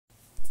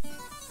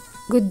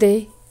Good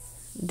day,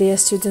 dear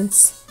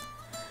students.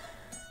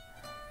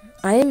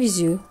 I am with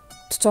you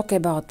to talk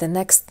about the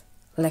next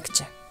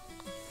lecture.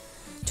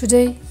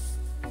 Today,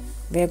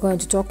 we are going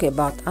to talk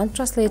about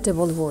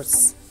untranslatable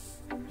words.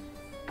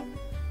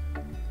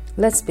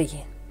 Let's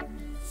begin.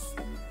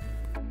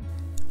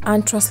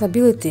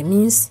 Untranslatability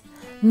means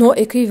no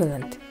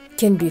equivalent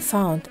can be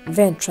found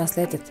when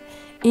translated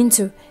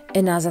into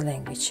another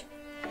language.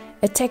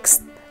 A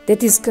text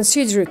that is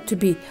considered to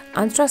be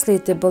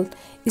untranslatable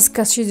is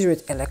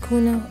considered a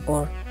lacuna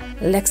or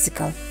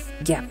lexical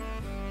gap.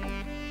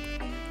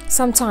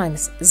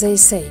 Sometimes they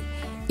say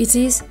it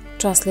is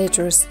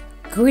translators'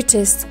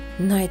 greatest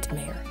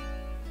nightmare.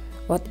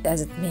 What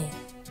does it mean?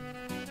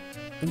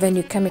 When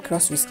you come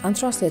across with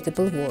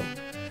untranslatable word,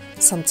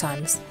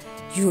 sometimes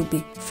you will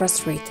be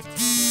frustrated.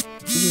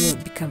 You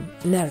will become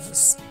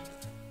nervous.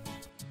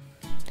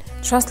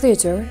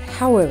 Translator,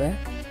 however,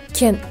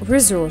 can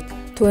resort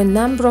to a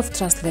number of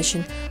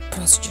translation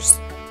procedures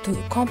to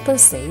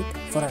compensate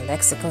for a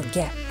lexical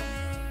gap.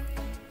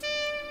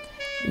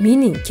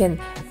 Meaning can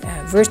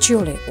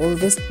virtually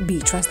always be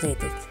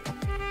translated,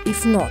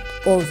 if not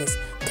always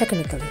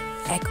technically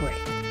accurate.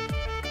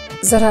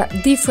 There are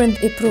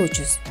different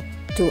approaches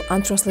to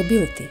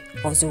untranslatability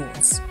of the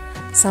words.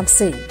 Some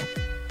say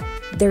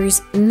there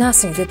is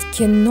nothing that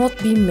cannot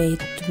be made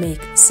to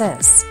make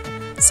sense.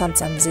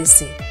 Sometimes they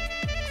say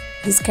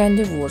these kind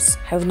of words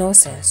have no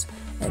sense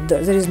and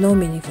there is no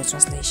meaning for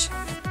translation.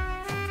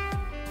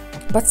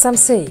 But some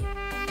say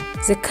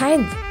the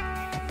kind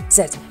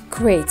that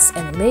creates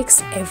and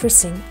makes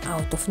everything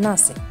out of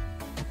nothing.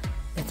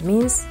 That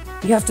means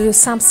you have to do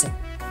something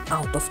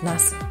out of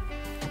nothing.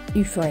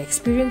 If you are an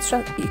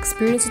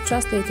experienced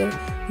translator,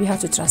 you have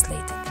to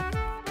translate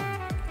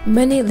it.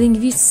 Many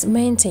linguists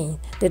maintain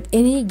that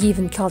any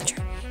given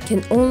culture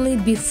can only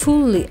be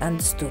fully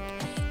understood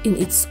in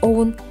its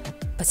own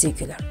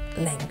particular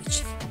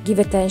language. Give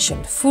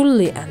attention,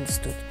 fully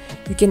understood.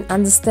 You can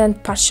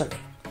understand partially,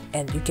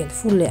 and you can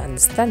fully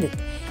understand it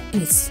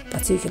in its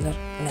particular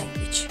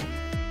language.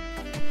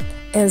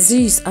 And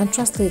these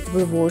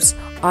untranslatable words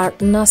are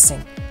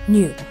nothing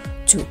new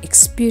to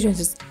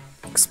experienced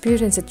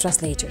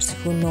translators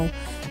who know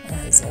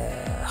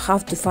how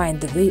to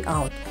find the way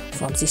out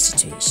from these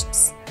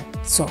situations.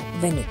 So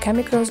when you come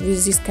across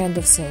with these kind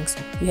of things,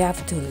 you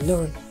have to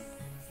learn,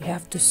 you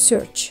have to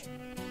search.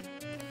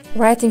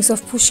 Writings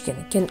of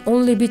Pushkin can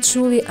only be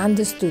truly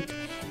understood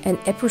and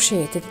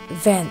appreciated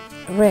when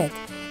read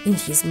in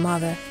his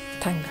mother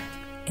tongue,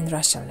 in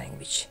Russian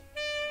language.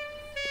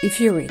 If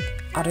you read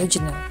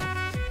original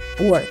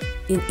word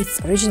in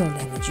its original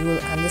language, you will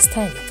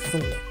understand it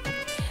fully.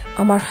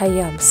 Omar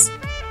Khayyam's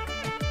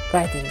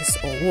writings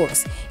or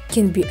works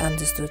can be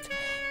understood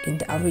in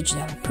the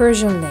original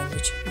Persian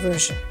language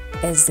version,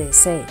 as they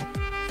say,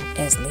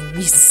 as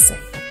linguists say.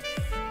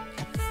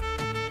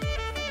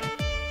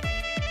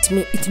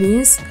 It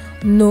means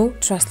no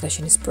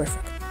translation is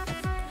perfect.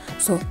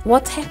 So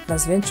what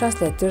happens when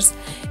translators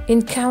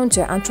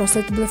encounter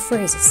untranslatable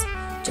phrases?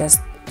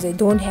 Just they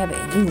don't have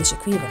an English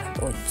equivalent,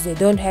 or they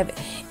don't have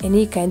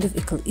any kind of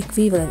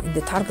equivalent in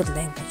the target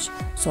language.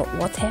 So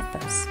what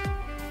happens?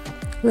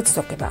 Let's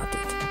talk about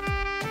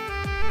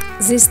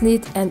it. This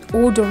neat and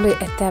orderly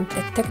attempt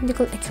at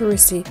technical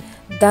accuracy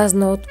does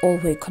not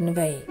always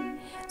convey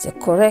the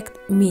correct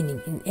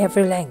meaning in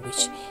every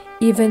language.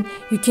 Even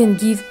you can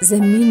give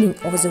the meaning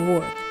of the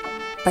word,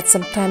 but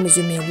sometimes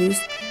you may lose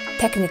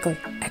technical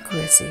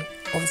accuracy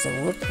of the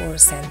word or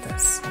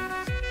sentence.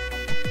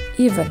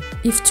 Even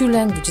if two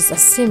languages are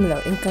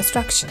similar in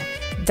construction,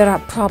 there are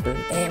problem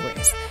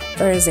areas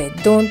where they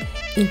don't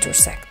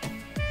intersect.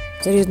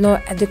 There is no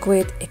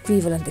adequate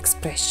equivalent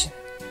expression.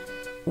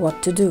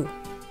 What to do?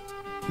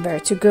 Where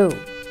to go?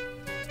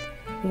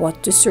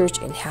 What to search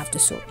and how to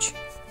search?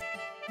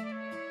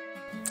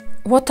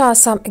 What are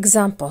some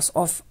examples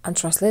of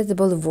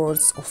untranslatable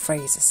words or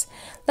phrases?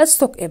 Let's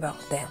talk about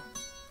them.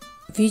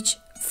 Which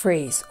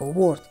phrase or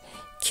word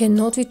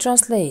cannot we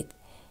translate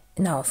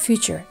in our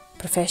future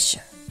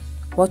profession?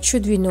 What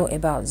should we know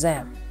about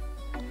them?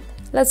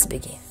 Let's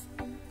begin.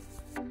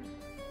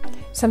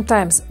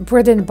 Sometimes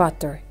bread and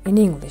butter in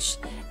English,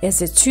 as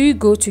the two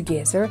go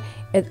together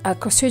and are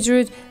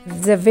considered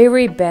the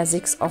very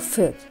basics of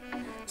food.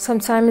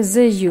 Sometimes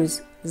they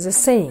use the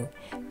saying,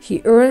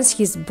 he earns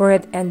his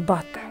bread and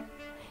butter.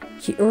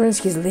 He earns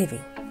his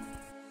living.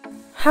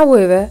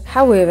 However,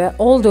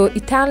 although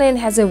Italian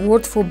has a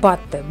word for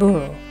butter,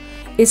 burro,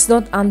 it's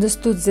not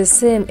understood the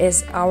same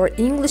as our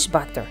English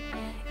butter.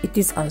 It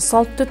is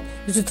unsalted,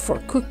 used for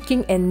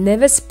cooking, and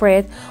never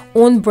spread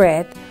on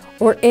bread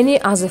or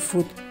any other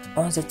food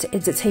at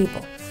the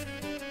table.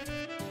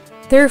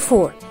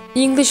 Therefore,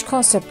 English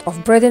concept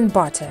of bread and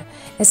butter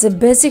as a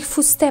basic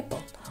food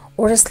staple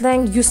or a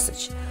slang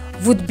usage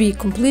would be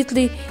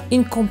completely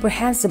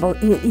incomprehensible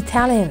in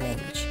Italian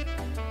language,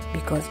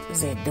 because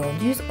they don't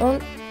use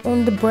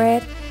on the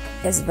bread,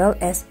 as well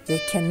as they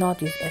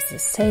cannot use as a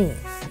saying,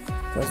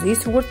 because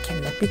this word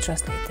cannot be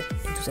translated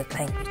into that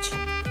language.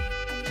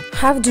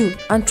 How do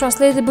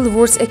untranslatable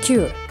words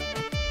occur?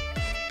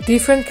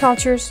 Different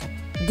cultures,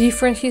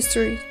 different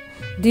histories,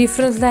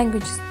 different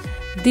languages,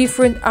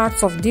 different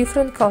arts of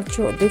different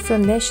culture,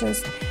 different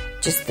nations,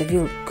 just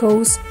will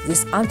cause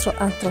these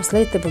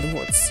untranslatable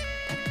words.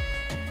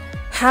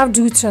 How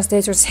do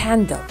translators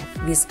handle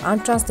these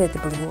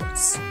untranslatable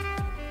words?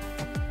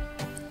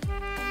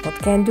 What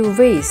kind of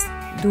ways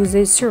do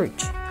they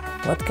search?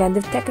 What kind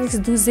of techniques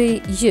do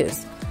they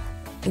use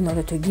in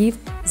order to give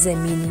the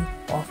meaning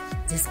of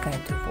this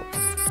kind of words?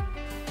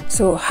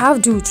 So how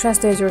do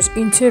translators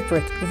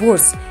interpret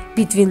words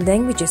between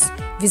languages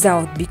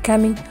without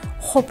becoming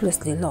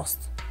hopelessly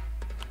lost?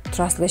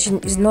 Translation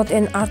is not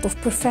an art of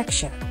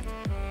perfection.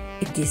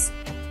 It is,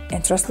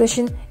 and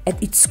translation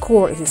at its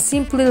core is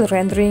simply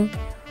rendering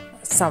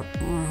some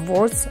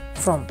words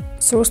from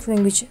source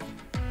language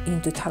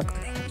into target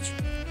language.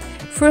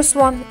 First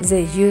one,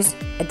 they use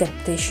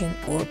adaptation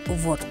or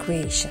word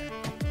creation.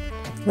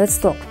 Let's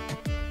talk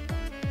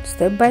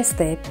step by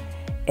step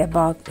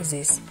about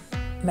these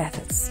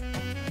methods.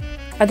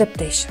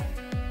 Adaptation.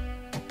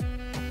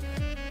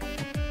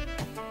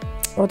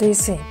 What do you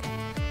think?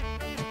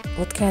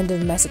 What kind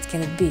of method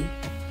can it be?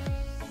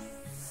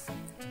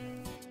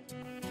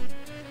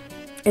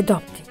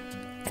 Adopting,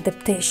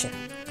 adaptation,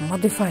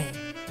 modifying.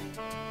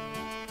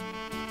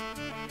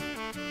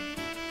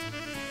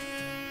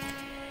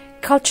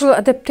 Cultural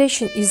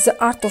adaptation is the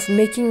art of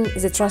making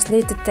the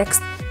translated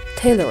text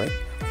tailored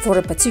for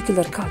a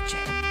particular culture,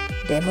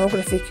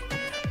 demographic,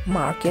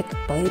 market,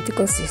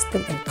 political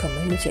system, and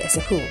community as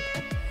a whole.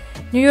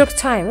 New York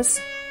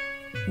Times,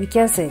 we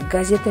can say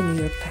Gazeta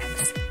New York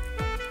Times.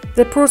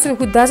 The person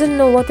who doesn't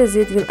know what is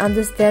it will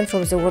understand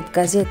from the word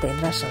Gazeta in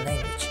Russian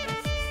language.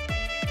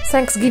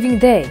 Thanksgiving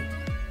Day,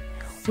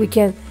 we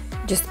can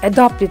just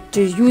adopt it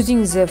to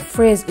using the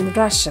phrase in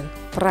Russian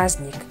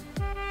праздник,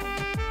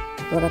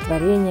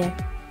 благотворение,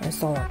 and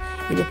so on,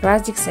 или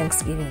праздник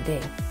Thanksgiving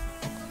Day.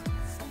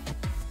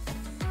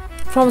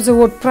 From the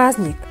word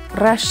праздник,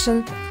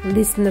 Russian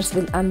listeners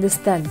will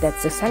understand that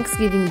the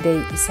Thanksgiving Day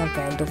is some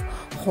kind of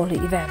holy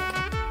event.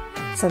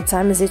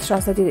 Sometimes they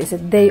translate it as a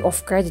day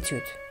of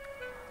gratitude.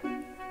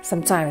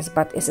 Sometimes,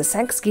 but as a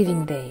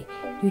Thanksgiving Day,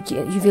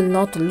 you will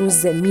not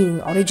lose the meaning,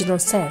 original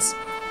sense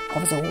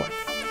of the word.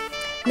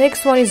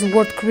 Next one is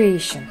word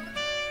creation.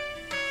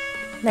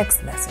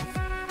 Next method.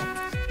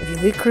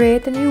 Will we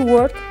create a new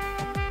word?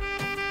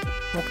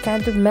 What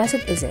kind of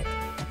method is it?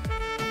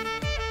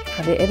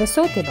 Have you ever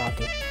thought about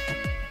it?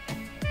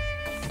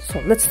 So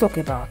let's talk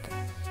about it.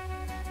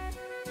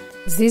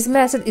 This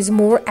method is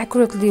more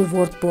accurately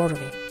word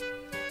borrowing.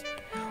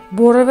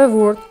 Borrow a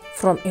word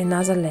from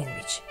another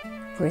language.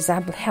 For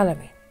example,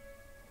 Halloween.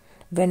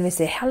 When we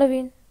say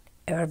Halloween,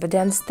 everybody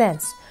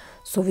understands.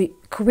 So we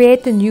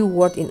create a new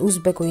word in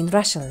Uzbek or in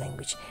Russian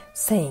language,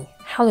 saying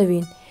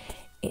Halloween,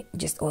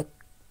 just or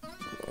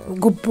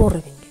go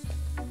borrowing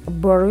it.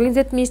 Borrowing,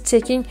 that means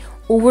taking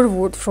over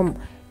word from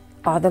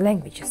other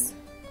languages.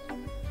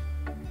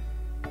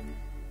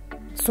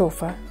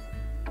 Sofa,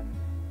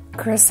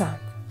 croissant,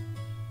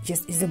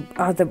 just is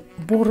other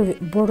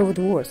borrowed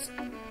words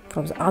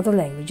from the other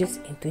languages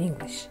into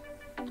English.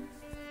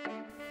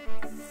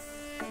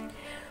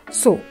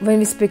 So, when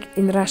we speak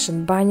in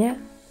Russian «баня»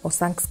 or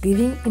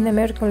Thanksgiving, in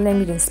American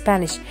language and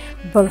Spanish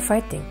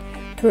 «bullfighting»,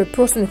 to a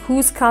person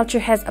whose culture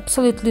has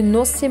absolutely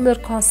no similar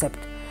concept,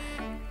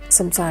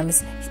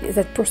 sometimes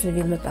that person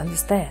will not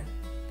understand.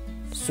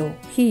 So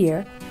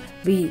here,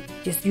 we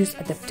just use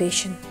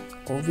adaptation,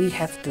 or we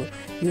have to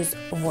use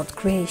word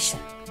creation.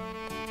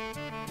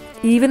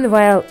 Even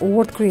while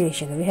word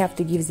creation, we have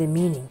to give the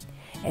meaning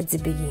at the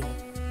beginning.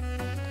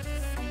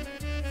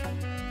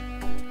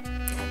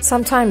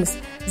 Sometimes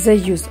they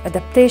use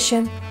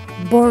adaptation,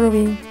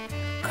 borrowing,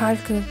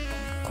 calque,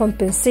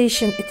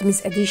 compensation, it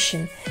means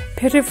addition,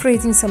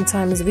 paraphrasing,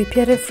 sometimes we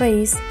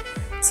paraphrase,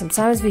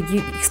 sometimes we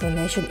give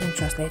explanation in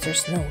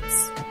translator's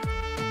notes.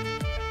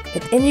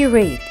 At any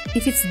rate,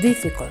 if it's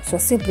difficult, so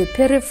simply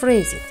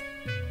paraphrase it.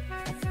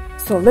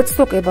 So let's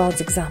talk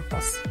about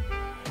examples.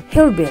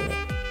 Hillbilly,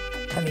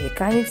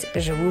 американец,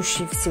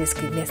 живущий в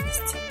сельской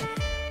местности.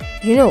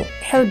 You know,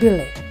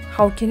 hillbilly,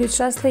 how can you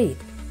translate?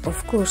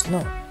 Of course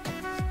not.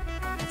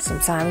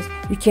 Sometimes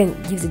you can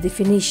give the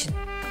definition,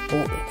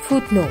 or in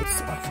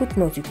footnotes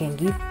you can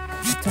give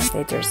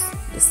translators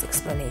this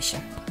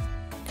explanation.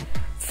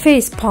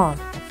 Face palm,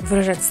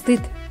 выражать стыд,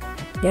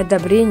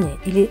 неодобрение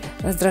или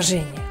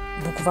раздражение,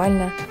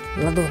 буквально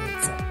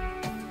ладонница.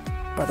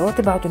 But what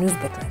about in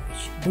Uzbek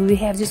language? Do we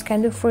have this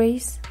kind of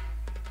phrase?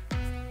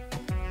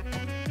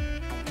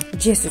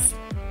 Jesus,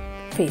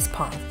 face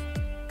palm.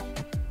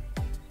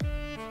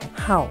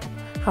 How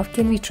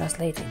can we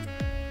translate it?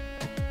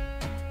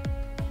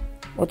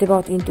 What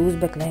about into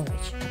Uzbek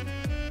language?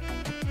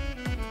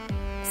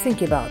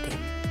 Think about it.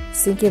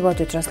 Think about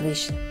the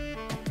translation.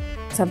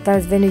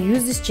 Sometimes when you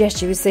use this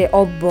gesture, we say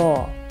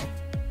 "Obo"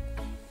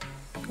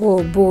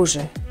 or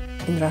 "Боже"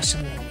 in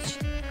Russian language,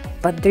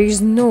 but there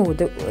is no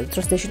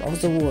translation of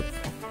the word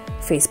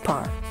face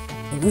palm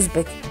in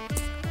Uzbek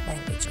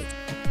language.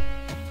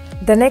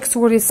 The next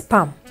word is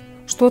spam.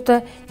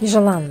 Что-то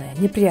нежеланное,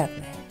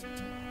 неприятное.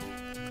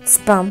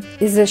 Spam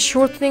is a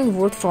shortening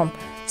word from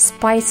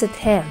spiced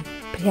ham,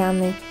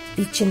 пряная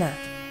ветчина.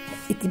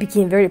 It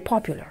became very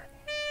popular.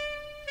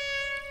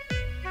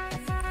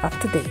 Up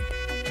to date.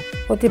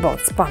 What about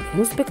spam in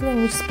Uzbek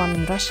language, spam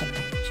in Russian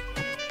language?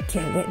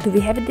 Do we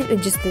have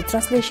just the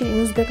translation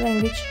in Uzbek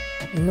language?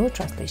 No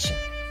translation.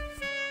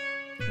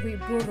 We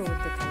borrowed the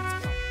word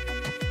spam.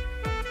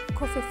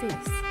 Coffee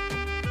face.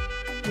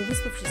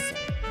 Невыспавшийся,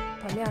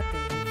 помятый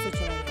лицо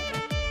человека,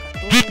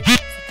 который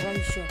с утра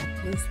еще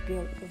не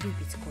успел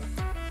выпить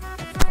кофе.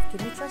 How can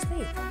we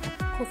translate?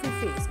 Coffee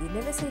face. We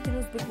never say it in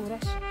Uzbek or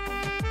Russian.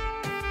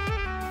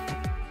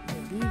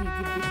 Maybe we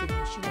give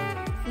definition or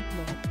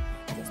footnote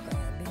just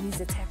beneath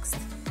the text.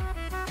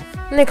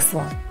 Next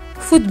one.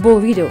 Football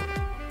video.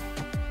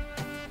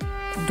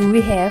 Do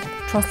we have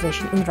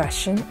translation in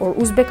Russian or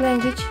Uzbek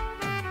language?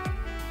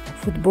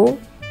 Football.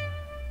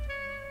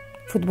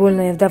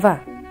 Футбольная вдова.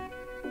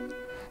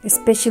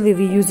 Especially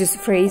we use this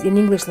phrase in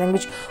English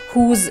language,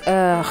 whose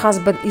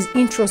husband is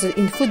interested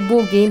in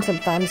football games.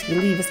 Sometimes he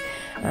leaves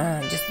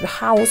just the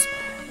house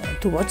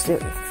to watch the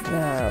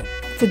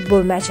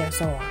football match and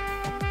so on.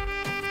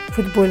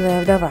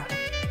 Футбольная вдова.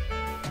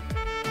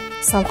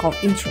 Somehow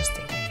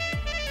interesting.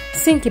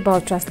 Think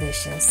about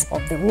translations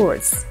of the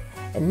words.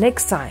 And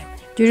next time,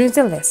 during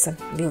the lesson,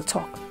 we'll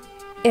talk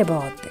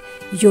about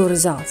your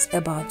results,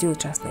 about your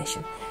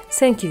translation.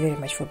 Thank you very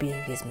much for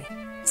being with me.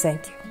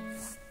 Thank you.